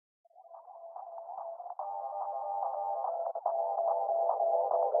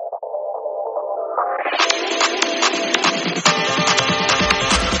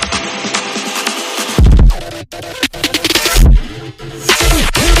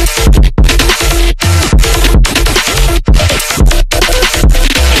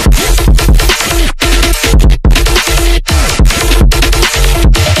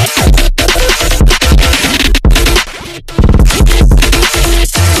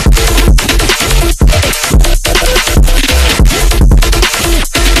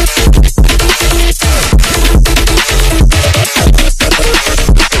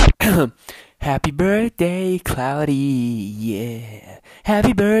Cloudy, yeah.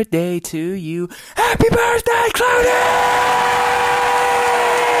 Happy birthday to you. Happy birthday, Cloudy!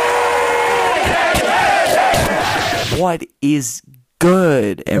 What is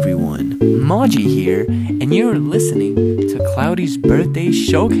good, everyone? Maji here, and you're listening to Cloudy's birthday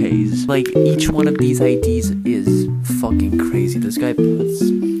showcase. Like, each one of these IDs is fucking crazy. This guy puts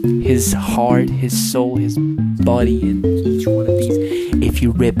his heart, his soul, his body in each one of these. If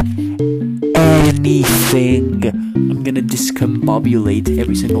you rip anything, I'm gonna discombobulate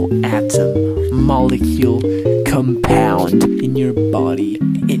every single atom, molecule, compound in your body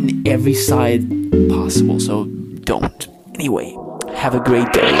in every side possible, so don't. Anyway, have a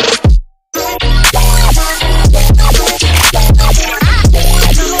great day.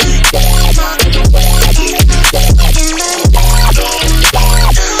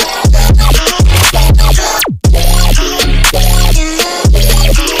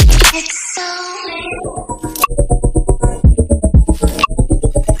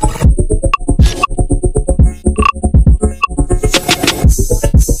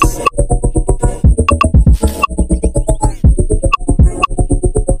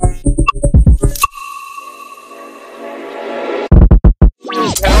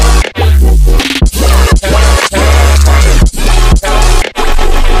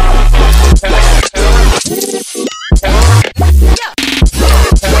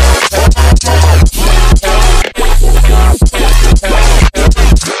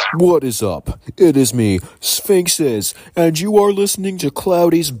 What is up? It is me, Sphinxes, and you are listening to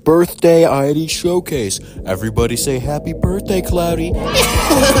Cloudy's Birthday ID Showcase. Everybody say happy birthday, Cloudy.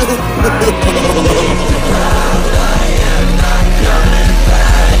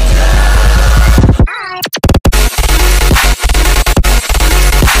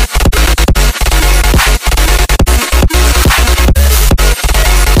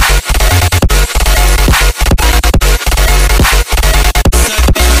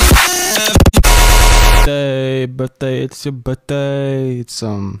 Birthday, it's your birthday. It's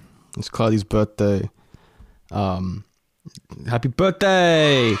Cloudy's birthday. Happy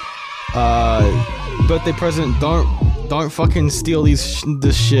birthday! Birthday present. Don't fucking steal this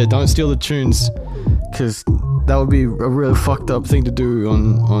shit. Don't steal the tunes, cause that would be a really fucked up thing to do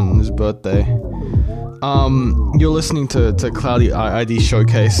on his birthday. You're listening to Cloudy ID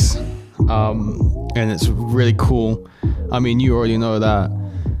Showcase, and it's really cool. I mean, you already know that.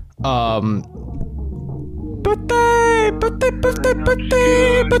 Birthday! I'm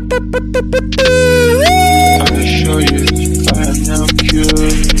gonna show you I am now pure.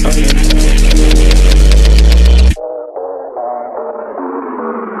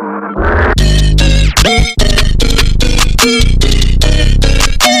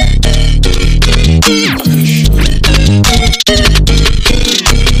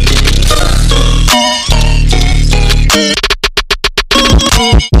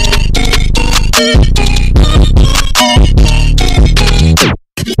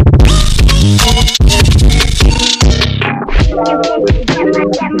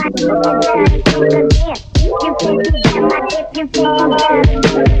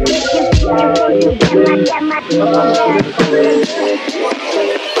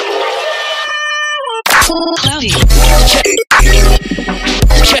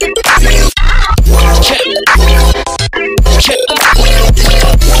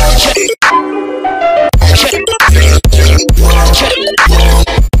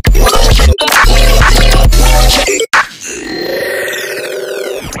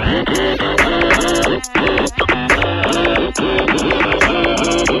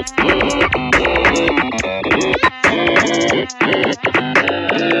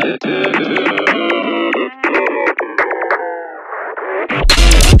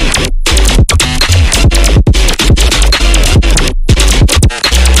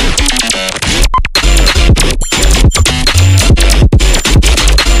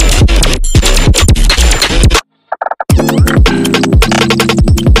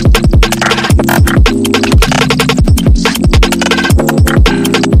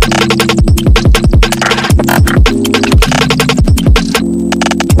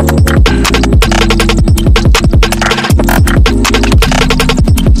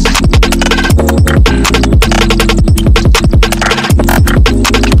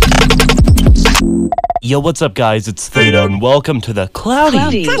 Yo, what's up, guys? It's Theta, and welcome to the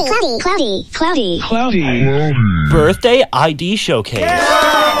Cloudy Birthday ID Showcase.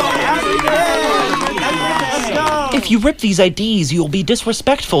 If you rip these IDs, you'll be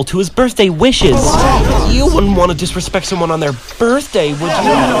disrespectful to his birthday wishes. You wouldn't want to disrespect someone on their birthday, would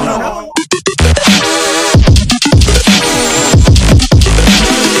you?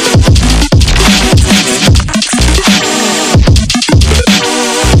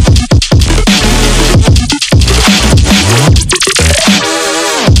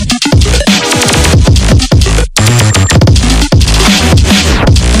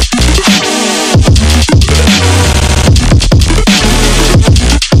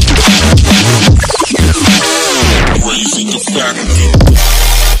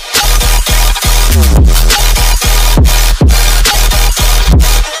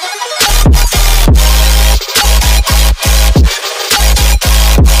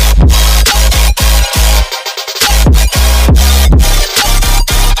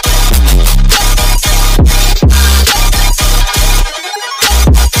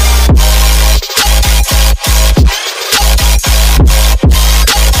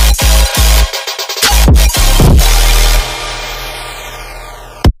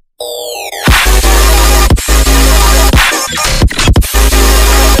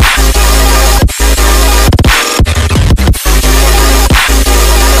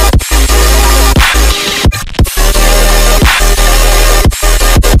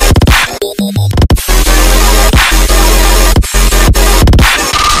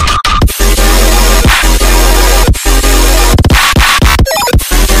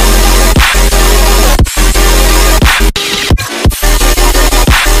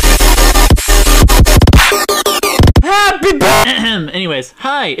 Sphinxes!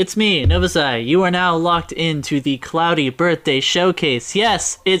 Hi, it's me, Noveci. You are now locked into the Cloudy birthday showcase.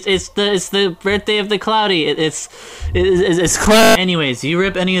 Yes, it's the birthday of the Cloudy. It's Cloudy. Anyways, you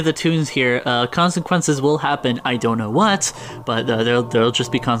rip any of the tunes here, consequences will happen. I don't know what, but there'll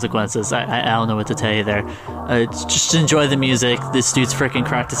just be consequences. I don't know what to tell you there. Just enjoy the music. This dude's freaking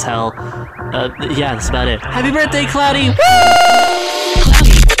cracked as hell. Yeah, that's about it. Happy birthday, Cloudy! Woo!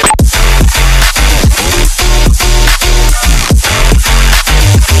 Cloudy.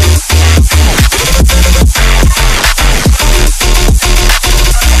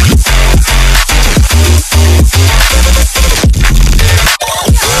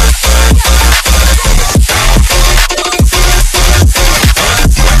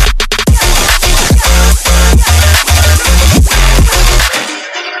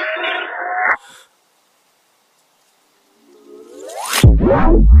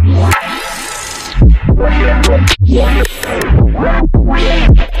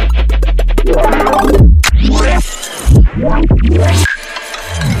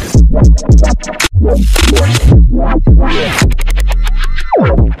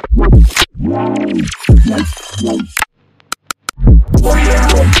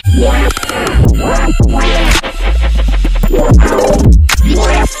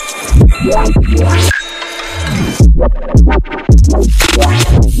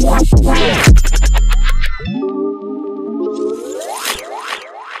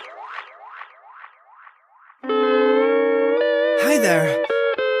 Hi there,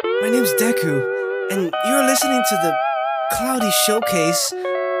 my name's Deku, and you're listening to the Cloudy Showcase.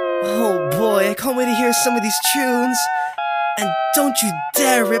 Oh boy, I can't wait to hear some of these tunes. And don't you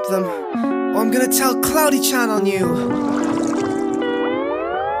dare rip them, or I'm gonna tell Cloudy-chan on you. Well,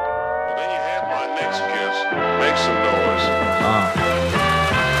 then you have my next guest. Make some noise.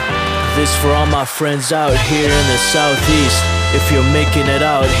 This for all my friends out here in the southeast. If you're making it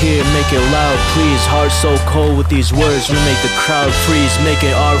out here, make it loud, please. Heart so cold with these words, we make the crowd freeze.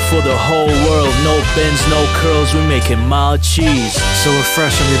 Making art for the whole world, no bends, no curls, we making mild cheese. So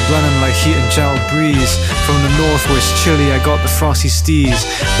refreshing, we're blending like heat and gentle breeze. From the north where it's chilly, I got the frosty steez.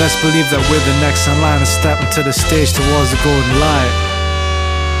 Best believe that we're the next in line to step into the stage towards the golden light.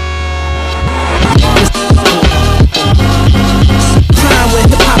 Prime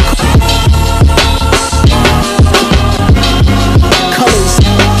with hip-hop colors.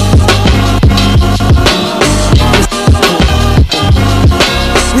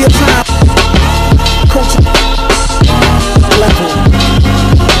 We apply culture level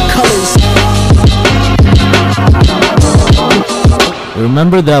colors.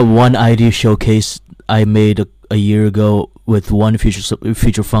 Remember that one ID showcase I made a year ago with one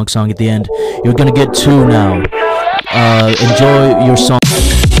future funk song at the end? You're gonna get two now. Enjoy your song.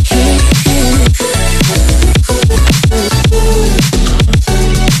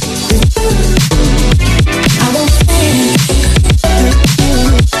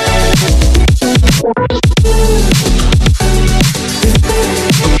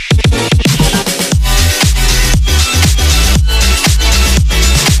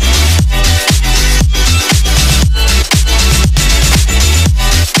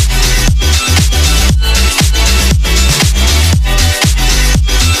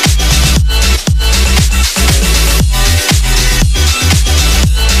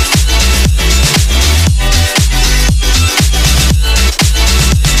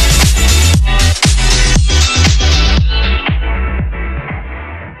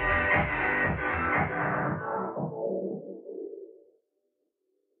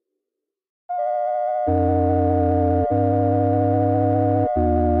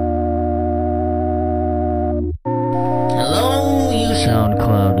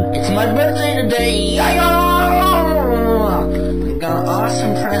 SoundCloud. It's my birthday today! I got an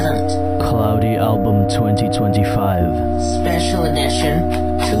awesome present. Cloudy Album 2025. Special edition.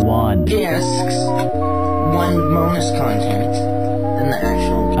 2 1 discs. 1 bonus content.